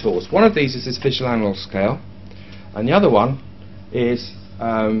validated tools. One of these is this visual analog scale, and the other one is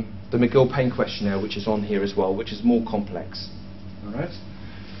the McGill Pain Questionnaire, which is on here as well, which is more complex. Alright?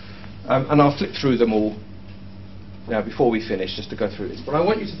 And I'll flip through them all now before we finish, just to go through this. But I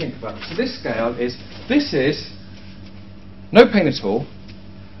want you to think about it. So this scale is no pain at all,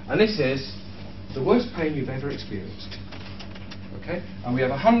 and this is the worst pain you've ever experienced. Okay? And we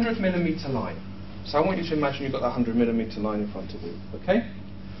have a 100mm line. So I want you to imagine you've got that 100mm line in front of you. Okay?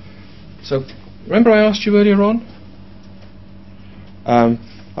 So, remember I asked you earlier on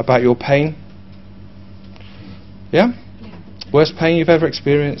about your pain? Yeah? Worst pain you've ever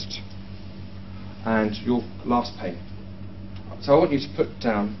experienced, and your last pain. So I want you to put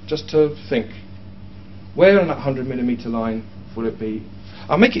down, just to think, where on that 100mm line will it be?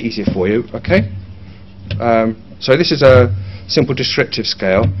 I'll make it easier for you, okay? So this is a simple descriptive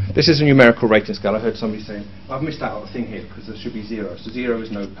scale. This is a numerical rating scale. I heard somebody saying, I've missed out on a thing here because there should be 0. So 0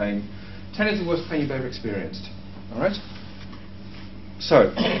 is no pain. 10 is the worst pain you've ever experienced. Alright?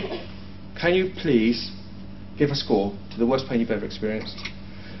 So, can you please give a score to the worst pain you've ever experienced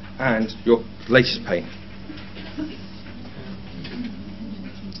and your latest pain?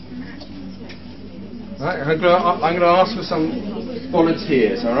 Right, I'm going to ask for some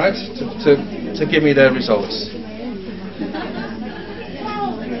volunteers, all right, to give me their results.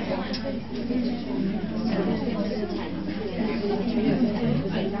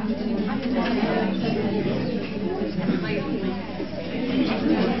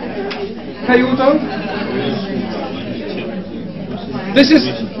 Okay, you all done?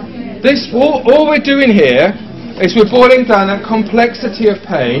 All we're doing here is we're boiling down that complexity of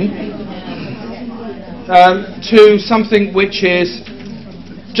pain to something which is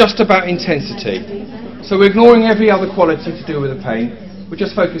just about intensity. So we're ignoring every other quality to do with the pain. We're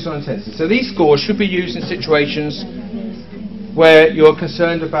just focused on intensity. So these scores should be used in situations where you're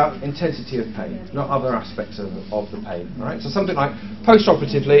concerned about intensity of pain, not other aspects of the pain. All right? So something like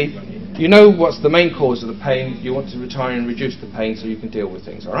post-operatively, you know what's the main cause of the pain, you want to try and reduce the pain so you can deal with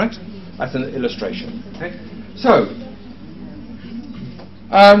things. All right? That's an illustration. Okay? So,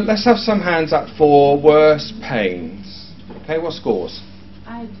 let's have some hands up for worst pains. Okay, what scores?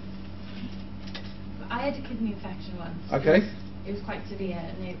 I had a kidney infection once. Okay. It was quite severe,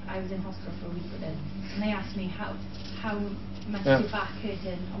 and I was in hospital for a week with it. And they asked me how much Yeah. your back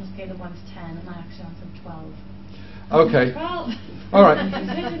hurted on a scale of 1 to 10, and I actually answered 12. Okay. 12. All right. It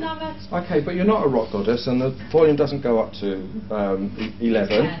hurted that much. Okay, but you're not a rock goddess, and the volume doesn't go up to 11.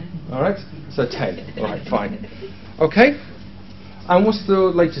 10. All right, so 10. All right, fine. Okay. And what's the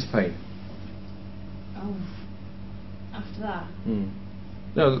latest pain? Oh. After that?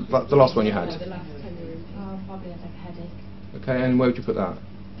 No, the last one you had. Oh, probably had like a headache. Okay, and where would you put that?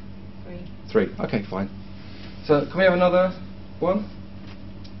 3. 3. Okay, fine. So can we have another one?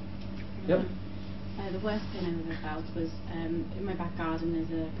 Yep. The worst pain I've ever felt was in my back garden. There's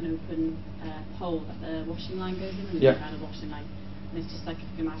an open hole that the washing line goes in, and we've had a washing line, and it's just like if you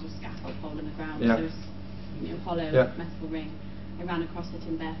can imagine a scaffold hole in the ground. Yeah. So it's hollow metal ring. I ran across it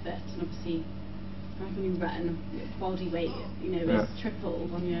in barefoot, and obviously when you run, your body weight, is triple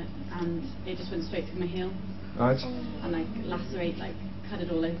on you, and it just went straight through my heel. Right. And like lacerate, like cut it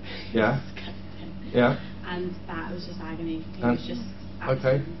all open. Yeah. Yeah. And that was just agony. It And was just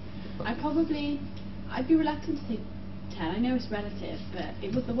okay. I'd be reluctant to say 10. I know it's relative, but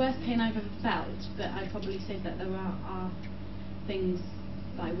it was the worst pain I've ever felt. But I'd probably say that there are things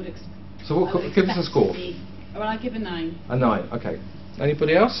that I would expect. So what? Give us a score. Well, I give a 9. A 9. Okay.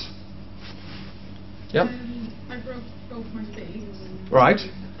 Anybody else? Yep. I broke both my feet. Right.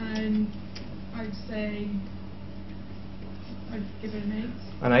 And I'd say I'd give it an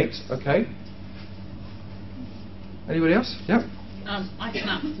 8. An 8. Okay. Anybody else? Yep. I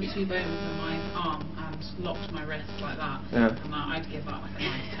snapped the 2 bones in my arm and locked my wrist like that. Yeah. And I'd give that like a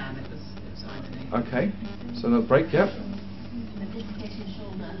 9 to 10. It was agony. Okay. So no break. Yep. Dislocated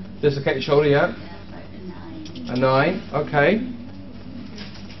shoulder. Dislocated shoulder. Yep. Yeah, A 9. Okay.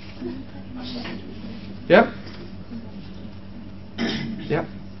 Yep. Yep.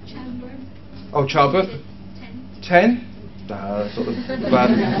 Childbirth. Oh, childbirth. 10. That's sort of bad.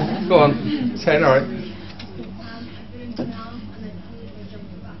 Go on. 10. All right.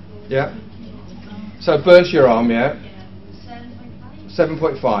 Yeah. So burst your arm, yeah?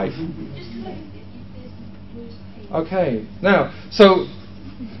 7.5. Okay. Now, so,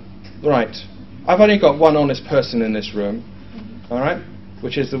 right. I've only got one honest person in this room, all right?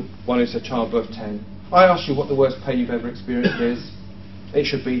 Which is the one who said childbirth 10. I asked you what the worst pain you've ever experienced is. It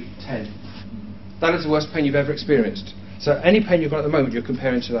should be 10. That is the worst pain you've ever experienced. So any pain you've got at the moment, you're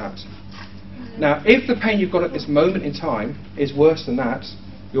comparing to that. Now, if the pain you've got at this moment in time is worse than that,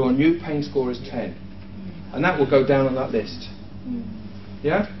 your new pain score is 10. And that will go down on that list.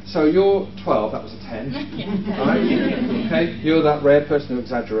 Yeah? So you're 12, that was a 10. Right? Okay? You're that rare person who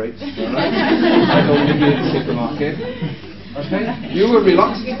exaggerates. Right? I normally do in the supermarket. Okay? You were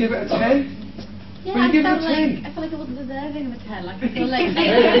reluctant to give it a 10? Yeah, Well, you give it a 10. I felt like I wasn't deserving of a 10. Like I feel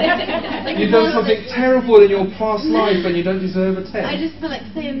like You've done something terrible in your past life and you don't deserve a 10. I just feel like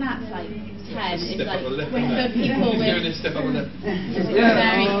saying that's like 10 is like when for people with very stoic.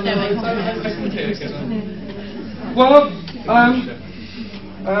 Well,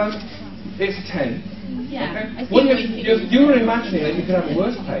 it's a 10. Yeah. I Well, think you were imagining that you could have a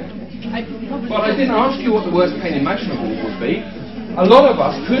worse pain. But I didn't ask you what the worst pain imaginable would be. A lot of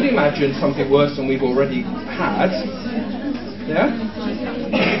us could imagine something worse than we've already had. Yeah?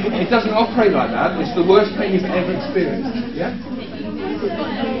 It doesn't operate like that. It's the worst pain you've ever experienced. Yeah?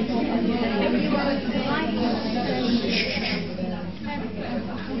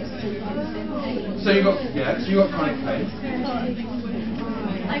 So you got chronic pain.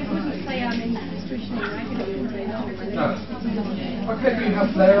 I wouldn't say I'm in that situation regularly. No. Okay, but you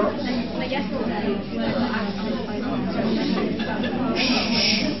have flare-ups. Yesterday,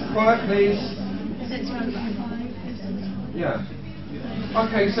 Quiet, please. Yeah.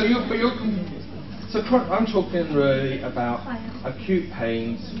 Okay, so I'm talking really about acute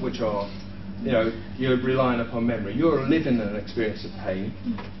pains, which are, you're relying upon memory. You're living an experience of pain,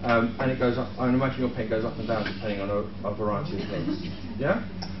 and it goes up. I imagine your pain goes up and down depending on a variety of things. Yeah.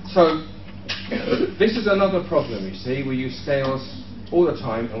 So This is another problem, you see. We use scales all the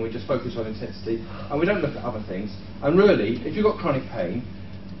time and we just focus on intensity and we don't look at other things. And really, if you've got chronic pain,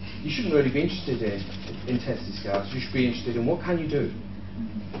 you shouldn't really be interested in intensity scales. You should be interested in what can you do.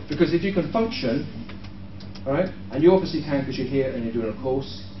 Because if you can function, all right, and you obviously can because you're here and you're doing a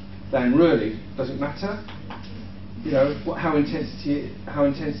course, then really does it matter, you know, how intense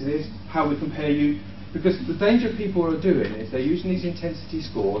it is, how we compare you. Because the danger people are doing is they're using these intensity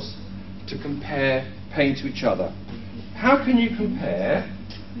scores to compare pain to each other. How can you compare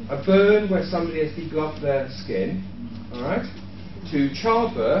a burn where somebody has degloved their skin, all right, to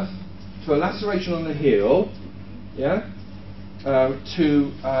childbirth, to a laceration on the heel, yeah,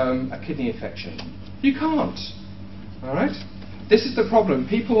 to a kidney infection? You can't, all right? This is the problem.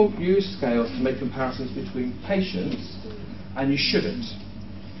 People use scales to make comparisons between patients, and you shouldn't.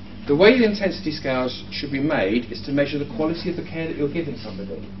 The way the intensity scales should be made is to measure the quality of the care that you're giving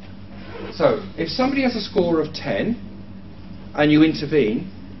somebody. So, if somebody has a score of 10, and you intervene,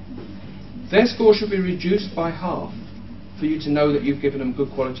 their score should be reduced by half for you to know that you've given them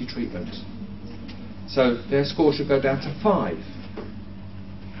good quality treatment. So, their score should go down to 5.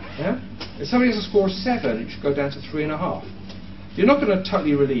 Yeah? If somebody has a score of 7, it should go down to 3.5. You're not going to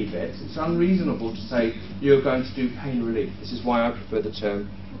totally relieve it. It's unreasonable to say you're going to do pain relief. This is why I prefer the term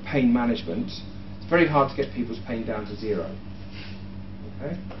pain management. It's very hard to get people's pain down to 0.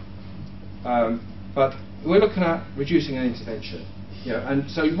 Okay? But we're looking at reducing an intervention. You know, and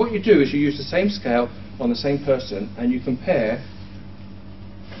so what you do is you use the same scale on the same person and you compare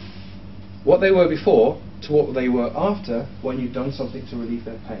what they were before to what they were after when you've done something to relieve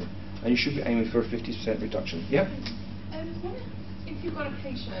their pain. And you should be aiming for a 50% reduction. Yeah? If you've got a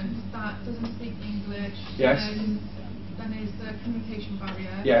patient that doesn't speak English, yes, then there's the communication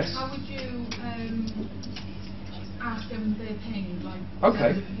barrier. Yes. How would you ask them their pain?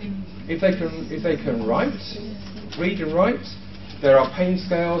 Okay. If they can write, read and write, there are pain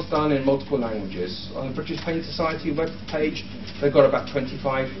scales done in multiple languages. On the British Pain Society web page, they've got about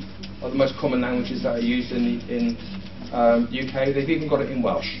 25 of the most common languages that are used in UK. They've even got it in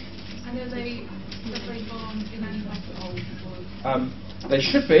Welsh. And are they available in any hospitals? They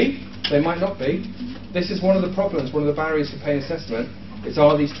should be. They might not be. This is one of the problems, one of the barriers to pain assessment, is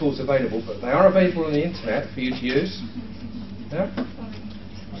are these tools available? But they are available on the internet for you to use. Yeah?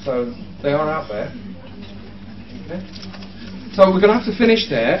 So they are out there. Okay. So we're going to have to finish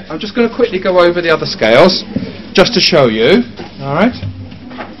there. I'm just going to quickly go over the other scales, just to show you. All right.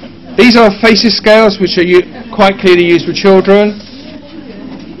 These are FACES scales, which are quite clearly used for children.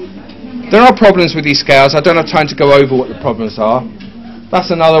 There are problems with these scales. I don't have time to go over what the problems are.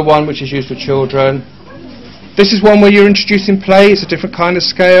 That's another one which is used for children. This is one where you're introducing play. It's a different kind of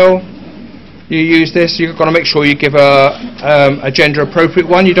scale. You use this. You've got to make sure you give a gender appropriate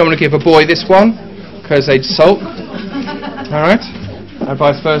one. You don't want to give a boy this one because they'd sulk. All right, and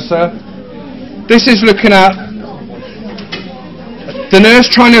vice versa. This is looking at the nurse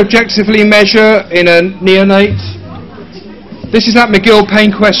trying to objectively measure in a neonate. This is that McGill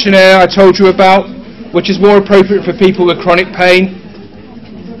pain questionnaire I told you about, which is more appropriate for people with chronic pain.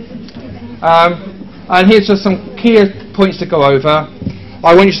 And here's just some key points to go over.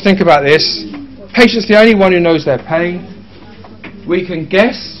 I want you to think about this. Patient's the only one who knows their pain. We can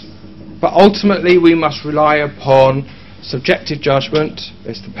guess, but ultimately we must rely upon subjective judgment.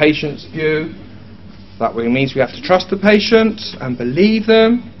 It's the patient's view. That means we have to trust the patient and believe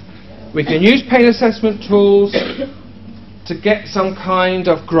them. We can use pain assessment tools to get some kind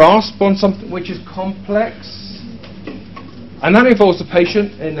of grasp on something which is complex. And that involves the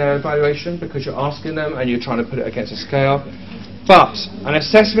patient in their evaluation because you're asking them and you're trying to put it against a scale. But an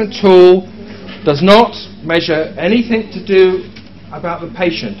assessment tool does not measure anything to do about the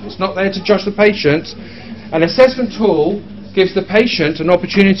patient. It's not there to judge the patient. An assessment tool gives the patient an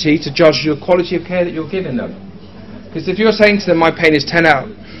opportunity to judge your quality of care that you're giving them. Because if you're saying to them, my pain is 10 out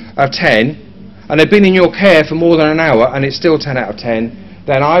of 10, and they've been in your care for more than an hour and it's still 10 out of 10,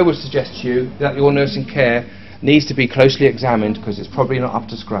 then I would suggest to you that your nursing care needs to be closely examined because it's probably not up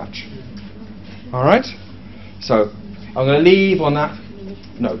to scratch. Alright? So, I'm going to leave on that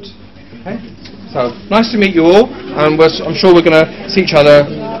note. Okay? So, nice to meet you all, and I'm sure we're going to see each other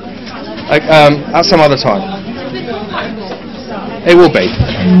at some other time. It will be.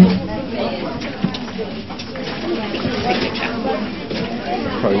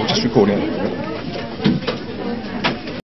 Sorry, we're just recording it.